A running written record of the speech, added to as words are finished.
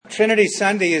Trinity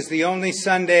Sunday is the only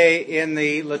Sunday in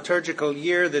the liturgical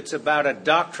year that's about a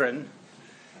doctrine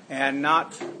and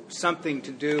not something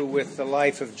to do with the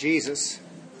life of Jesus.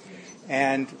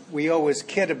 And we always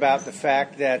kid about the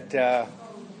fact that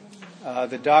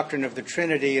the doctrine of the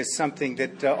Trinity is something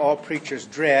that all preachers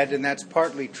dread, and that's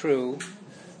partly true.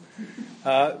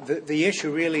 The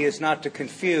issue really is not to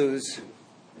confuse,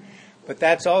 but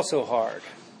that's also hard.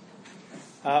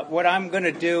 What I'm going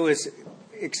to do is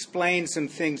explain some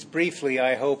things briefly,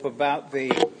 I hope, about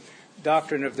the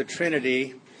doctrine of the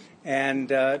Trinity, and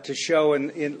to show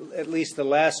in at least the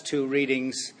last two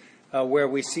readings where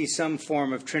we see some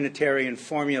form of Trinitarian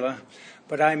formula.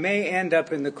 But I may end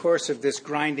up in the course of this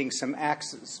grinding some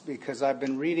axes, because I've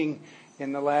been reading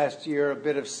in the last year a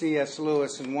bit of C.S.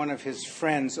 Lewis and one of his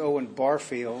friends, Owen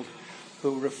Barfield,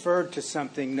 who referred to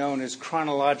something known as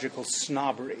chronological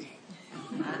snobbery.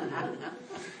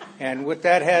 And what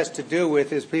that has to do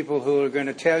with is people who are going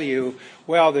to tell you,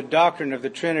 well, the doctrine of the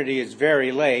Trinity is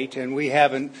very late, and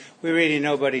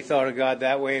nobody thought of God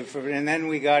that way. And then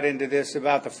we got into this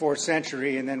about the 4th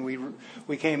century, and then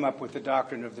we came up with the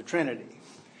doctrine of the Trinity.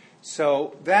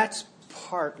 So that's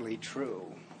partly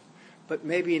true, but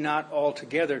maybe not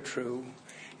altogether true.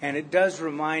 And it does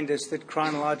remind us that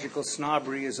chronological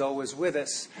snobbery is always with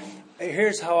us.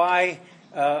 Here's how I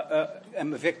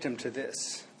am a victim to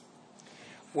this.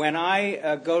 When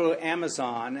I go to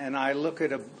Amazon and I look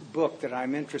at a book that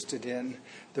I'm interested in,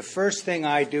 the first thing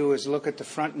I do is look at the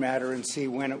front matter and see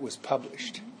when it was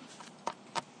published.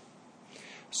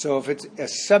 So if it's a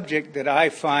subject that I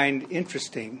find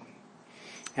interesting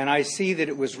and I see that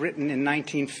it was written in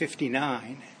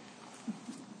 1959,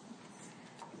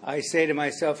 I say to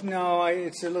myself, no,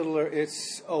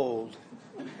 it's old.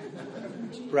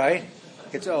 Right?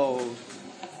 It's old.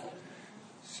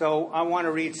 So I want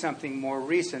to read something more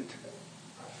recent.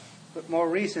 But more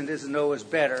recent isn't always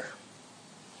better.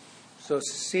 So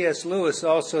C.S. Lewis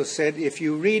also said, if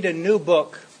you read a new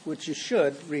book, which you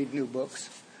should read new books,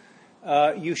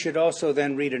 you should also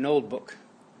then read an old book.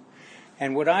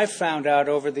 And what I've found out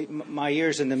over my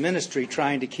years in the ministry,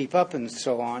 trying to keep up and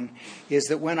so on, is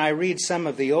that when I read some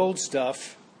of the old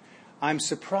stuff, I'm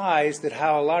surprised at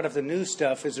how a lot of the new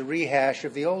stuff is a rehash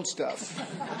of the old stuff,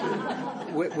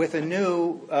 with a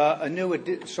new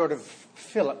sort of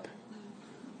fillip,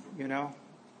 you know.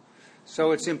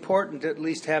 So it's important to at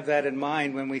least have that in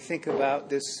mind when we think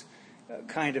about this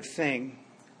kind of thing.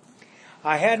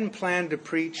 I hadn't planned to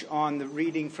preach on the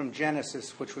reading from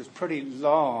Genesis, which was pretty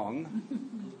long,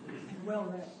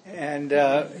 and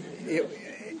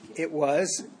it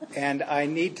was. And I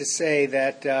need to say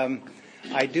that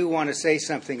I do want to say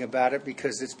something about it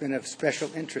because it's been of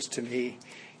special interest to me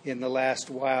in the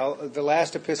last while. The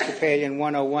last Episcopalian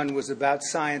 101 was about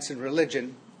science and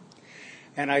religion.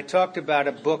 And I talked about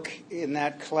a book in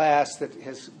that class that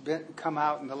has come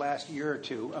out in the last year or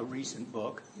two, a recent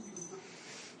book,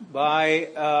 by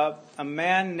a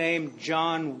man named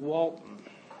John Walton.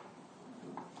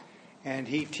 And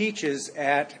he teaches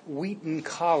at Wheaton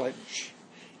College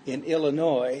in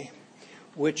Illinois,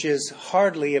 which is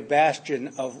hardly a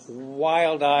bastion of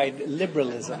wild-eyed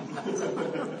liberalism,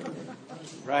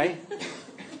 right?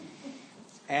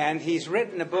 And he's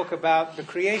written a book about the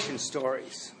creation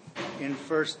stories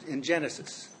in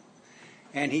Genesis,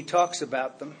 and he talks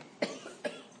about them.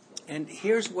 And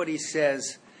here's what he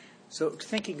says. So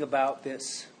thinking about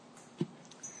this,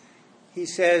 he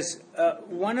says,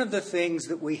 one of the things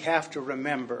that we have to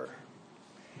remember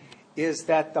is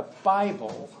that the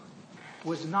Bible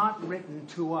was not written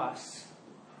to us.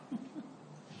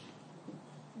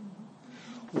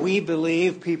 We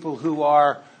believe, people who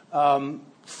are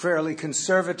fairly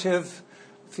conservative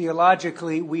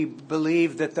theologically, we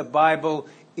believe that the Bible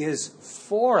is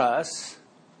for us.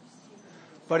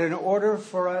 But in order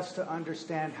for us to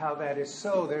understand how that is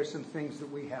so, there's some things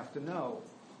that we have to know.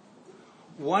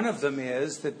 One of them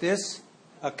is that this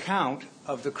account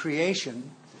of the creation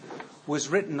was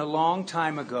written a long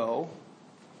time ago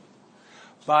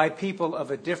by people of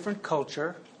a different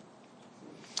culture,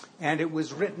 and it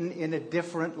was written in a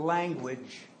different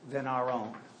language than our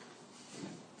own.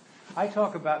 I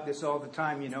talk about this all the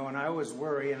time, and I always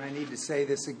worry, and I need to say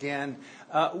this again.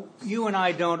 You and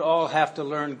I don't all have to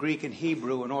learn Greek and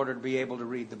Hebrew in order to be able to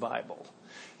read the Bible.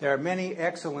 There are many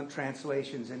excellent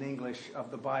translations in English of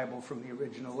the Bible from the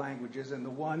original languages, and the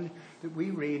one that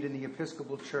we read in the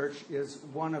Episcopal Church is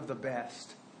one of the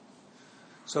best.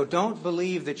 So don't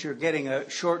believe that you're getting a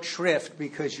short shrift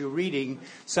because you're reading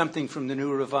something from the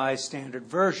New Revised Standard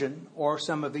Version or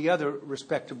some of the other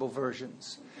respectable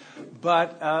versions.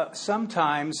 But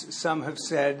sometimes some have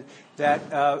said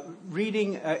that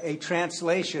reading a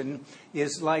translation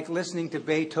is like listening to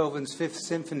Beethoven's Fifth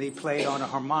Symphony played on a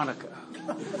harmonica.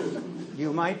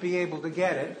 You might be able to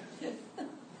get it,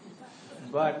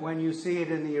 but when you see it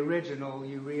in the original,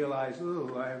 you realize,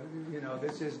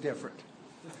 this is different.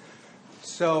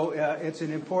 So it's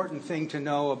an important thing to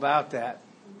know about that.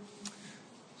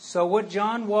 So what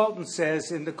John Walton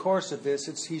says in the course of this,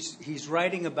 he's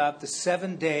writing about the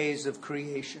 7 days of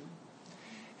creation.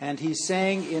 And he's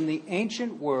saying in the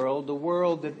ancient world, the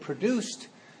world that produced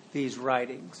these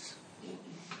writings.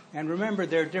 And remember,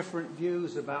 there are different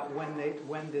views about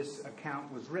when this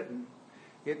account was written.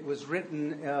 It was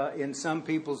written, in some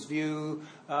people's view,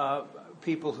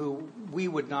 people who we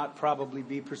would not probably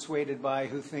be persuaded by,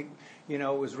 who think, it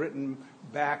was written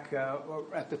back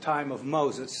at the time of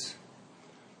Moses.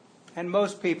 And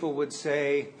most people would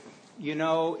say,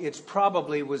 it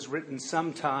probably was written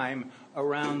sometime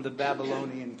around the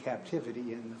Babylonian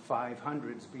captivity in the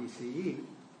 500s BCE,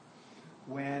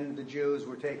 when the Jews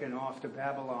were taken off to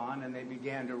Babylon and they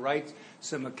began to write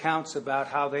some accounts about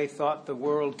how they thought the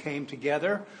world came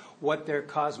together, what their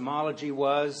cosmology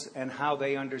was, and how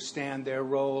they understand their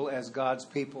role as God's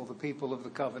people, the people of the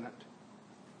covenant.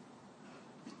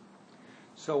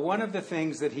 So one of the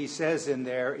things that he says in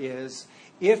there is,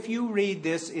 if you read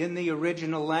this in the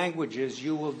original languages,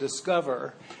 you will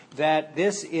discover that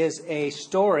this is a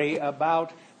story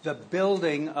about the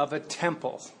building of a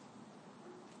temple.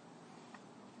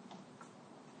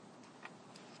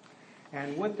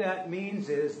 And what that means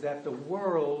is that the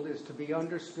world is to be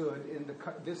understood in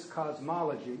this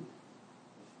cosmology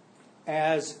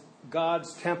as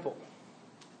God's temple.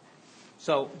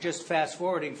 So just fast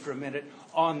forwarding for a minute,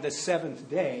 on the seventh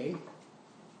day,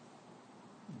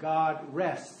 God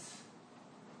rests.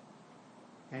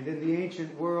 And in the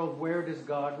ancient world, where does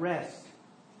God rest?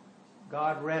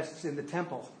 God rests in the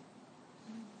temple.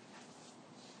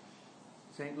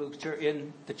 St. Luke's church,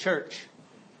 in the church.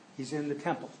 He's in the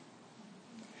temple.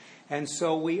 And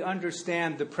so we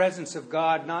understand the presence of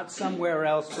God not somewhere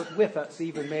else but with us.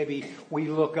 Even maybe we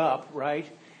look up, right?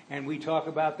 And we talk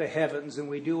about the heavens and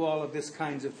we do all of this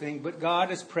kinds of thing. But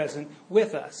God is present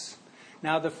with us.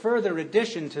 Now the further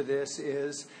addition to this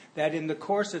is that in the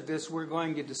course of this we're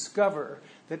going to discover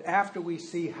that after we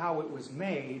see how it was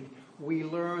made, we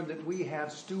learn that we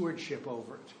have stewardship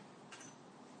over it.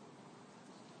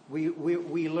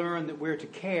 We learn that we're to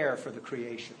care for the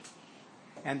creation.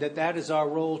 And that is our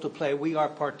role to play. We are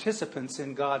participants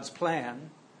in God's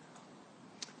plan.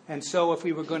 And so if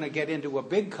we were going to get into a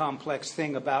big complex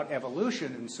thing about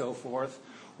evolution and so forth,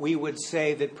 we would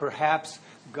say that perhaps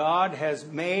God has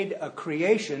made a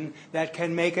creation that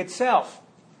can make itself.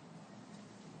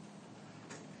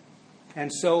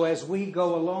 And so as we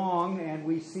go along and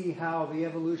we see how the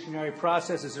evolutionary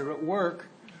processes are at work,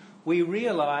 we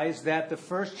realize that the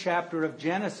first chapter of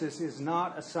Genesis is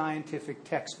not a scientific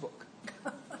textbook.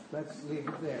 Let's leave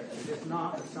it there. It is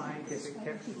not a scientific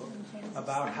textbook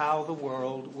about how the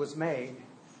world was made.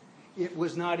 It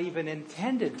was not even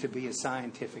intended to be a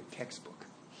scientific textbook.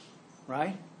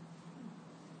 Right?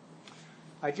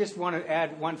 I just want to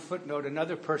add one footnote.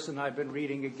 Another person I've been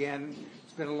reading again,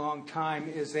 it's been a long time,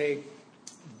 is a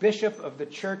bishop of the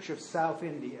Church of South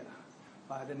India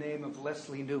by the name of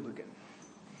Leslie Newbigin.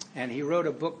 And he wrote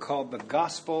a book called The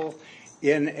Gospel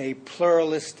in a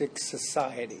Pluralistic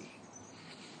Society.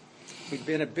 He'd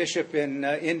been a bishop in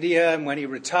India, and when he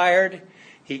retired,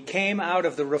 he came out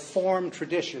of the Reformed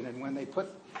tradition. And when they put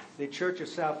the Church of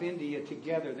South India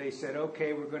together, they said,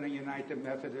 okay, we're going to unite the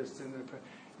Methodists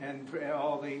and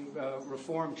all the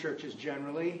Reformed churches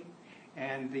generally.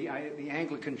 And the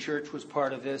Anglican Church was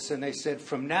part of this. And they said,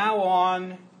 from now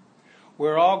on,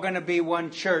 we're all going to be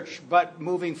one church. But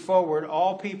moving forward,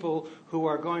 all people who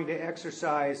are going to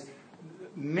exercise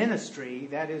ministry,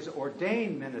 that is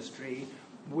ordained ministry,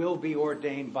 will be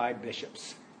ordained by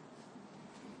bishops.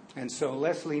 And so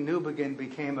Leslie Newbigin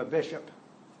became a bishop.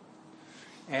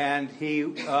 And he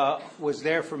was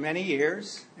there for many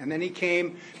years. And then he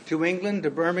came to England,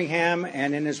 to Birmingham,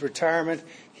 and in his retirement,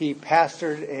 he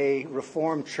pastored a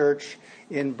Reformed church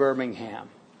in Birmingham.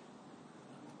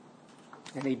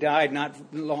 And he died not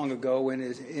long ago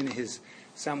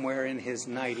somewhere in his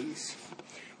 90s.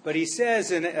 But he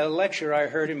says in a lecture I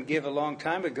heard him give a long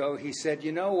time ago, he said,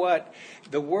 you know what?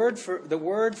 The word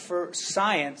for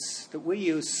science, that we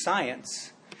use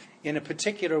science in a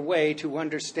particular way to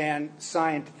understand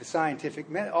the scientific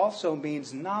method, also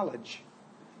means knowledge.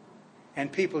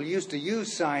 And people used to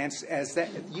use science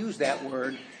use that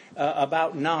word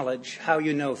about knowledge, how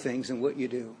you know things and what you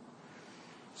do.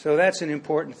 So that's an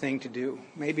important thing to do.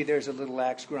 Maybe there's a little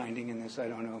axe grinding in this, I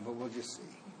don't know, but we'll just see.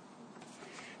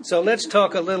 So let's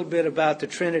talk a little bit about the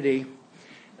Trinity.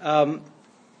 The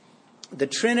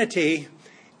Trinity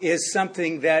is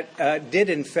something that did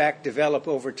in fact develop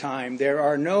over time. There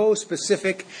are no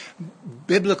specific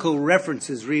biblical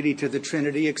references really to the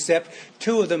Trinity, except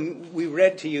two of them we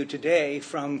read to you today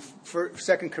from 2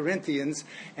 Corinthians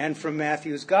and from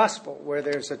Matthew's Gospel, where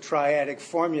there's a triadic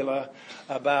formula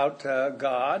about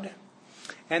God.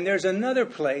 And there's another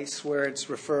place where it's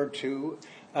referred to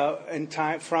in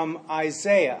time from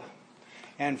Isaiah.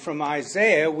 And from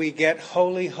Isaiah, we get,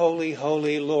 Holy, holy,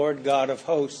 holy, Lord God of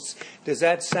hosts. Does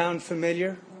that sound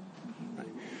familiar?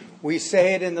 We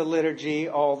say it in the liturgy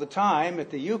all the time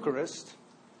at the Eucharist.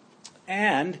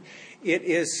 And it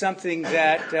is something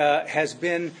that has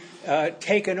been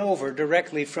taken over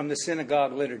directly from the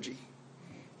synagogue liturgy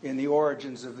in the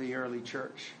origins of the early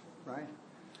church, right?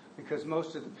 Because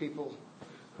most of the people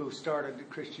who started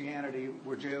Christianity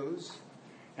were Jews.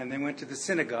 And they went to the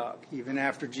synagogue. Even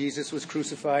after Jesus was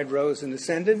crucified, rose, and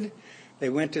ascended, they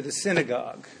went to the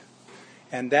synagogue.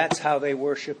 And that's how they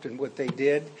worshipped and what they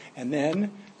did. And then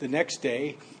the next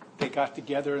day, they got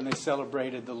together and they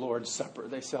celebrated the Lord's Supper.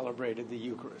 They celebrated the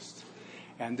Eucharist.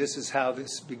 And this is how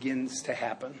this begins to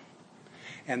happen.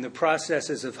 And the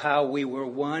processes of how we were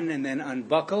one and then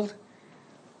unbuckled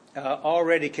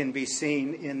already can be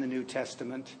seen in the New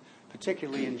Testament,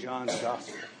 particularly in John's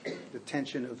Gospel. The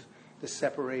tension of the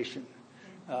separation,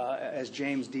 as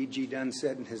James D.G. Dunn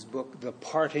said in his book, The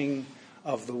Parting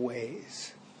of the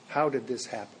Ways. How did this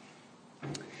happen?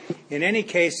 In any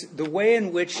case, the way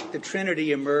in which the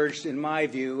Trinity emerged, in my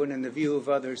view and in the view of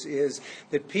others, is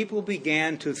that people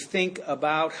began to think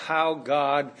about how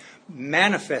God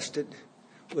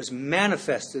was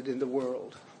manifested in the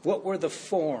world. What were the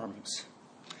forms?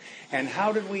 And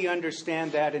how did we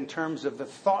understand that in terms of the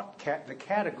the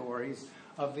categories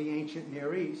of the ancient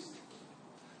Near East?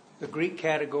 The Greek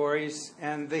categories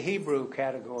and the Hebrew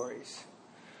categories.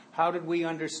 How did we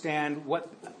understand what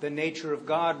the nature of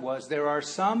God was? There are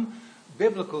some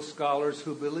biblical scholars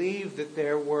who believe that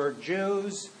there were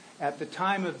Jews at the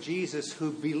time of Jesus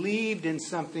who believed in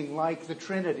something like the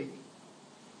Trinity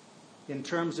in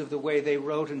terms of the way they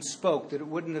wrote and spoke, that it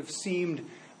wouldn't have seemed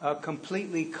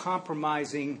completely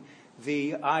compromising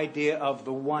the idea of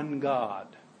the one God.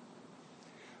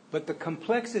 But the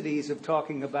complexities of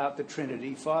talking about the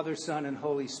Trinity, Father, Son, and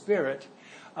Holy Spirit,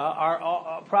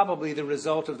 are probably the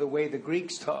result of the way the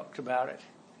Greeks talked about it.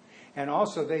 And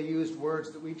also they used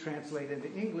words that we translate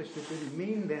into English that didn't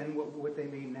mean then what they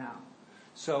mean now.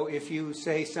 So if you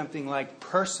say something like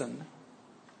person,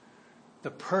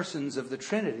 the persons of the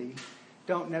Trinity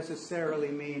don't necessarily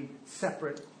mean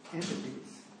separate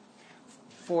entities.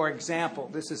 For example,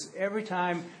 this is every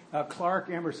time Clark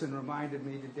Emerson reminded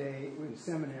me today in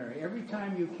seminary, every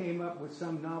time you came up with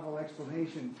some novel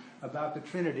explanation about the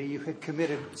Trinity, you had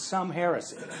committed some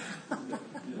heresy,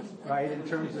 right, in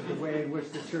terms of the way in which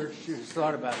the church has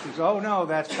thought about things. Oh, no,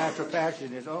 that's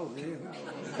patripaction.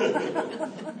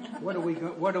 What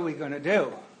are we going to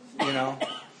do, you know?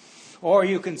 Or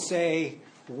you can say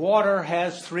water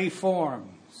has three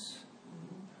forms: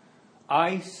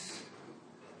 ice,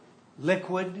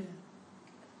 liquid,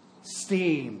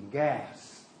 steam,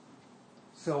 gas.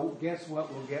 So guess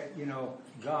what we'll get? You know,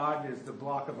 God is the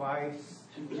block of ice,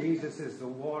 Jesus is the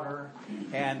water,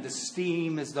 and the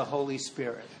steam is the Holy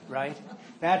Spirit, right?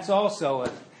 That's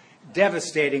also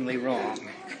devastatingly wrong.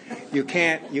 You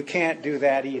can't do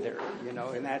that either, you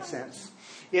know, in that sense.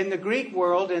 In the Greek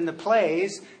world, in the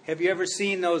plays, have you ever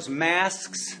seen those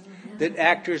masks that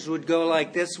actors would go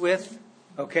like this with?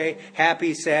 Okay,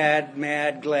 happy, sad,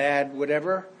 mad, glad,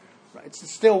 whatever.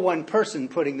 It's still one person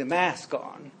putting the mask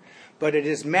on, but it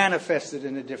is manifested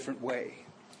in a different way.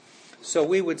 So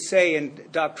we would say in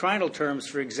doctrinal terms,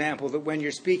 for example, that when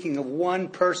you're speaking of one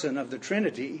person of the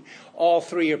Trinity, all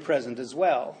three are present as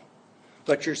well.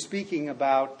 But you're speaking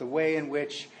about the way in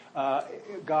which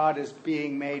God is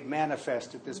being made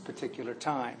manifest at this particular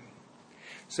time.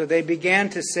 So they began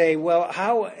to say, well,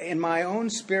 how in my own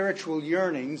spiritual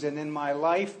yearnings and in my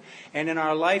life and in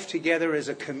our life together as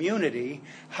a community,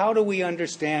 how do we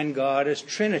understand God as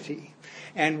Trinity?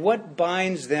 And what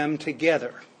binds them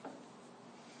together?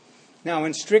 Now,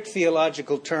 in strict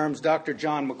theological terms, Dr.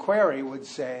 John Macquarie would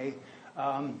say,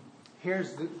 here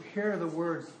are the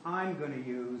words I'm going to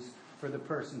use for the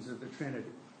persons of the Trinity.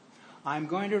 I'm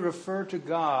going to refer to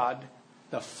God,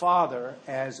 the Father,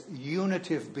 as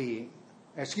unitive being.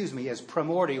 As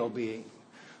primordial being,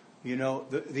 you know,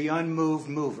 the unmoved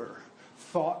mover,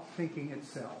 thought thinking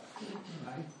itself,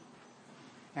 right?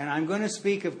 And I'm going to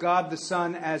speak of God the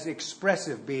Son as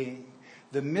expressive being,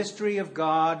 the mystery of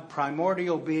God,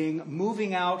 primordial being,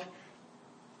 moving out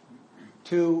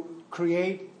to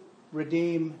create,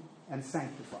 redeem, and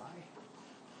sanctify.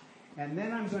 And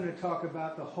then I'm going to talk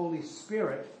about the Holy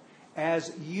Spirit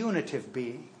as unitive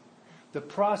being, the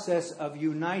process of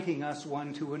uniting us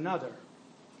one to another.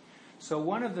 So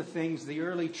one of the things the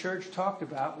early church talked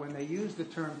about when they used the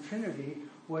term Trinity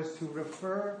was to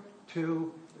refer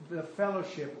to the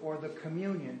fellowship or the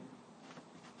communion.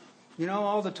 You know,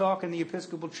 all the talk in the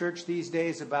Episcopal Church these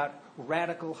days about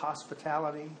radical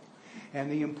hospitality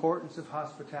and the importance of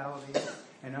hospitality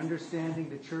and understanding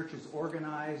the church is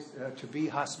organized to be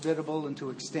hospitable and to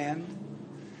extend.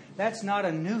 That's not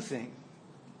a new thing.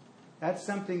 That's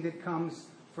something that comes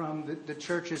from the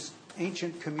church's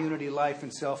ancient community life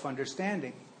and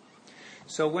self-understanding.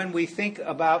 So when we think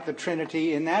about the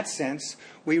Trinity in that sense,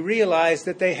 we realize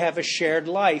that they have a shared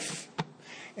life,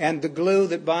 and the glue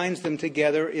that binds them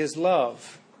together is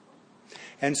love.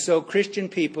 And so Christian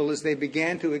people, as they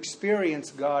began to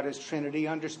experience God as Trinity,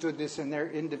 understood this in their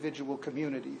individual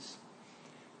communities.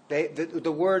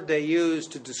 The word they use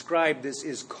to describe this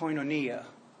is koinonia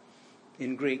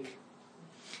in Greek.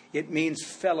 It means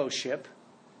fellowship,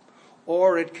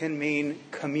 or it can mean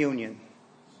communion.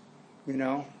 You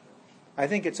know, I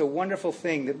think it's a wonderful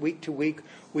thing that week to week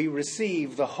we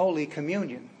receive the Holy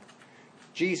Communion.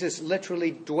 Jesus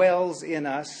literally dwells in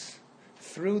us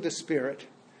through the Spirit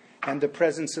and the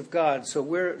presence of God. So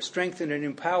we're strengthened and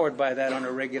empowered by that on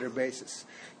a regular basis.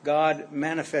 God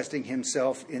manifesting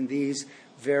himself in these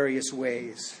various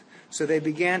ways. So they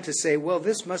began to say, well,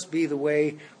 this must be the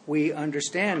way we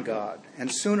understand God.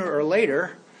 And sooner or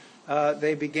later,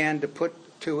 they began to put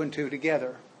two and two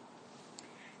together.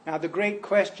 Now, the great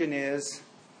question is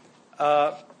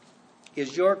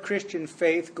your Christian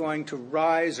faith going to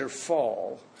rise or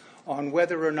fall on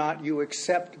whether or not you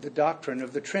accept the doctrine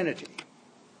of the Trinity?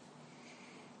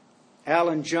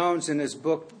 Alan Jones, in his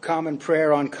book, Common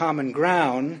Prayer on Common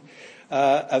Ground,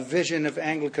 A Vision of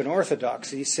Anglican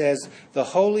Orthodoxy, says, the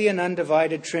holy and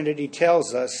undivided Trinity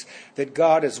tells us that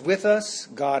God is with us,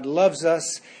 God loves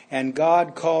us, and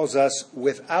God calls us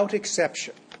without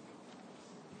exception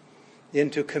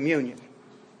into communion.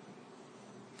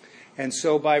 And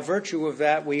so by virtue of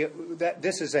that,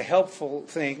 this is a helpful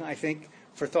thing, I think,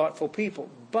 for thoughtful people.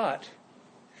 But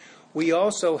we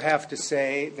also have to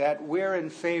say that we're in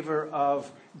favor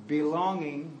of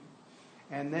belonging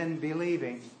and then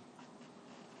believing.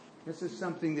 This is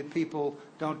something that people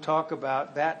don't talk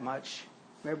about that much.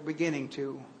 They're beginning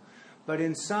to. But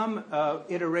in some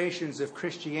iterations of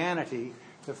Christianity,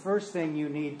 the first thing you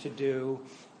need to do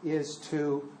is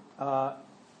to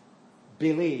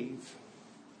believe.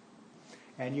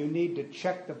 And you need to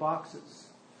check the boxes.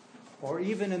 Or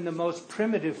even in the most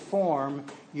primitive form,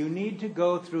 you need to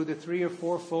go through the 3 or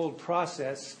 4-fold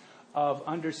process of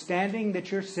understanding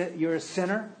that you're a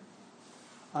sinner,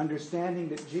 understanding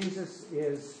that Jesus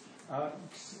is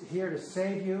here to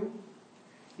save you,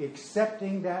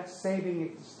 accepting that saving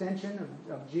extension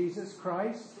of Jesus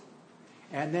Christ,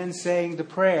 and then saying the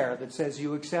prayer that says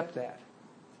you accept that.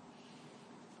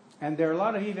 And there are a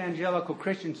lot of evangelical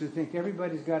Christians who think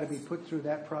everybody's got to be put through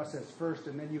that process first,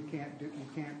 and then you can't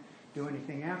do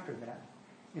anything after that.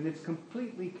 And it's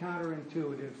completely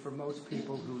counterintuitive for most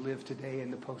people who live today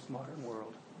in the postmodern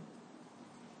world.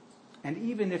 And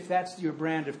even if that's your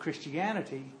brand of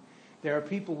Christianity, there are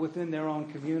people within their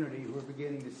own community who are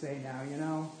beginning to say now, you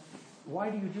know,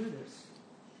 why do you do this?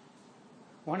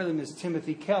 One of them is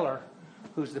Timothy Keller,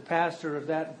 who's the pastor of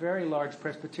that very large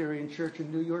Presbyterian church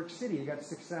in New York City. You got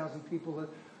 6,000 people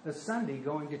a Sunday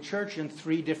going to church in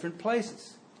 3 different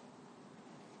places.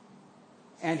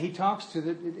 And he talks to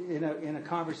in a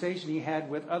conversation he had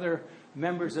with other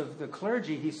members of the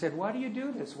clergy. He said, "Why do you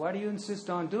do this? Why do you insist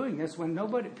on doing this when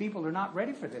people are not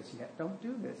ready for this yet? Don't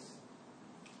do this.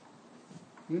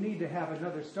 You need to have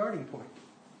another starting point,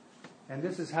 and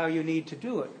this is how you need to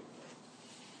do it."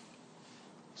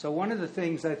 So one of the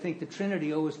things I think the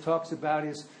Trinity always talks about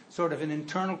is sort of an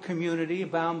internal community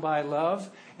bound by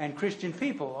love, and Christian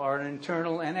people are an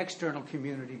internal and external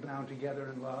community bound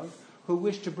together in love, who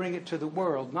wish to bring it to the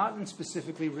world, not in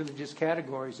specifically religious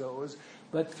categories always,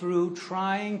 but through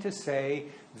trying to say,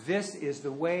 this is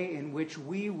the way in which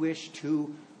we wish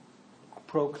to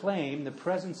proclaim the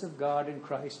presence of God in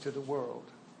Christ to the world.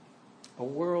 A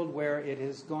world where it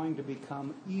is going to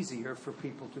become easier for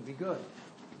people to be good.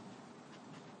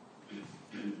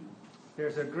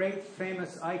 There's a great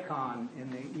famous icon in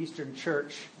the Eastern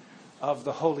Church of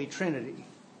the Holy Trinity.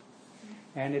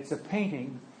 And it's a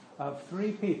painting of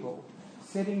 3 people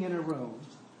sitting in a room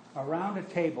around a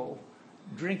table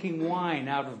drinking wine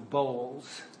out of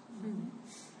bowls.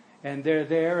 And they're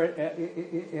there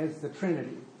as the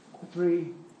Trinity, three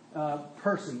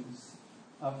persons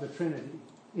of the Trinity,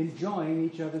 enjoying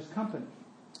each other's company,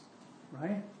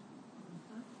 right?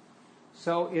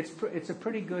 So it's a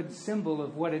pretty good symbol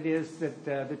of what it is that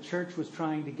the church was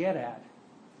trying to get at.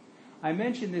 I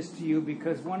mention this to you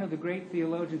because one of the great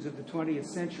theologians of the 20th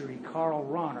century, Karl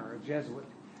Rahner, a Jesuit,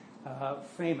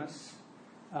 famous,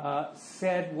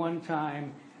 said one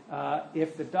time,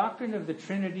 if the doctrine of the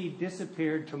Trinity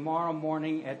disappeared tomorrow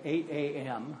morning at 8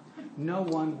 a.m., no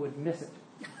one would miss it.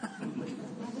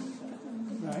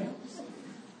 Right?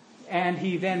 And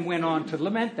he then went on to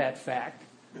lament that fact,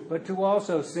 but to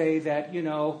also say that,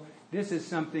 this is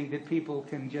something that people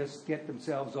can just get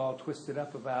themselves all twisted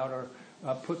up about or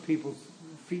put people's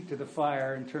feet to the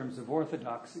fire in terms of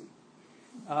orthodoxy.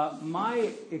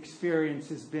 My experience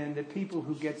has been that people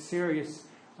who get serious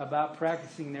about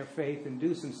practicing their faith and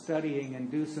do some studying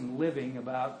and do some living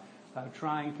about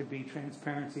trying to be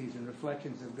transparencies and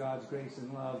reflections of God's grace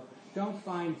and love don't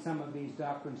find some of these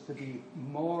doctrines to be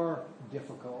more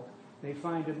difficult. They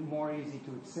find it more easy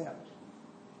to accept.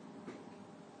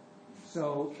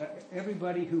 So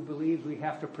everybody who believes we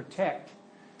have to protect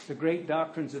the great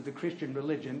doctrines of the Christian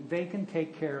religion, they can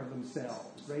take care of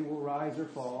themselves. They will rise or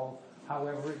fall,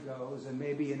 however it goes, and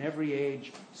maybe in every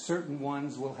age, certain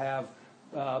ones will have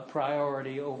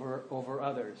priority over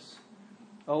others.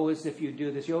 Always, if you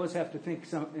do this, you always have to think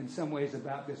in some ways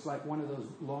about this like one of those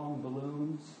long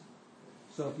balloons.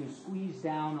 So if you squeeze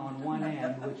down on one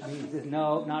end, which means that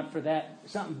no, not for that,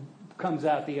 something comes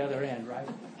out the other end, right?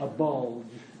 A bulge.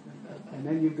 And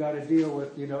then you've got to deal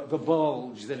with, the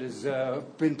bulge that has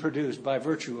been produced by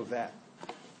virtue of that.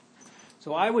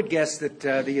 So I would guess that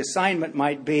the assignment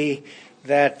might be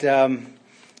that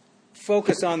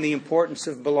focus on the importance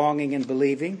of belonging and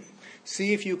believing.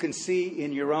 See if you can see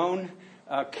in your own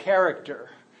character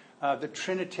the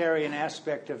Trinitarian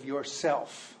aspect of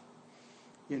yourself.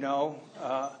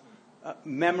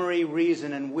 Memory,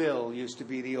 reason, and will used to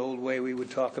be the old way we would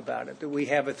talk about it. That we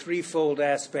have a threefold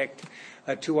aspect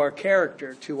to our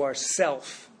character, to our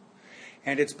self.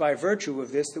 And it's by virtue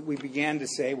of this that we began to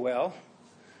say, well,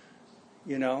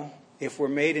 if we're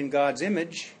made in God's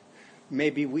image,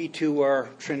 maybe we too are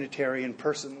Trinitarian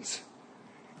persons.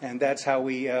 And that's how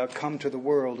we come to the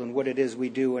world and what it is we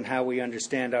do and how we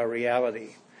understand our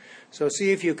reality. So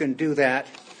see if you can do that.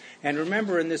 And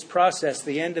remember, in this process,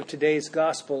 the end of today's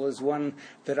gospel is one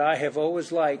that I have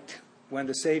always liked when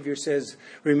the Savior says,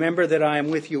 remember that I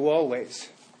am with you always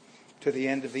to the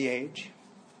end of the age.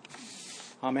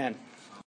 Amen.